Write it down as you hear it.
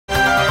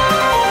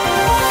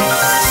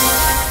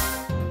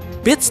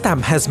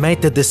Bitstamp has made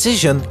the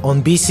decision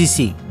on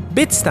BCC.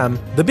 Bitstamp,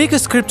 the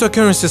biggest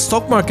cryptocurrency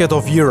stock market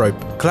of Europe,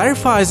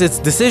 clarifies its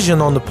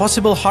decision on the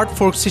possible hard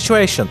fork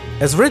situation.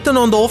 As written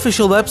on the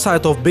official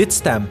website of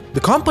Bitstamp,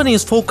 the company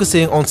is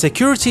focusing on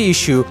security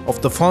issue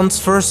of the funds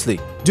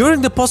firstly.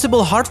 During the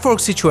possible hard fork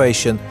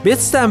situation,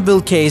 Bitstamp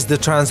will case the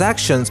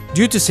transactions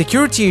due to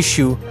security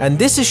issue, and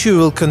this issue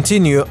will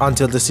continue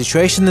until the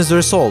situation is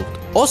resolved.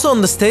 Also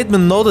on the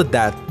statement noted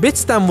that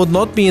Bitstamp would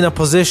not be in a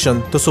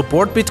position to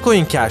support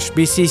Bitcoin Cash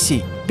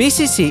BCC.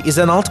 BCC is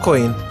an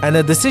altcoin, and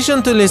a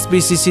decision to list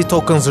BCC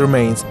tokens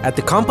remains at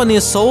the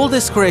company's sole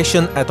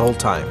discretion at all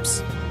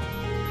times.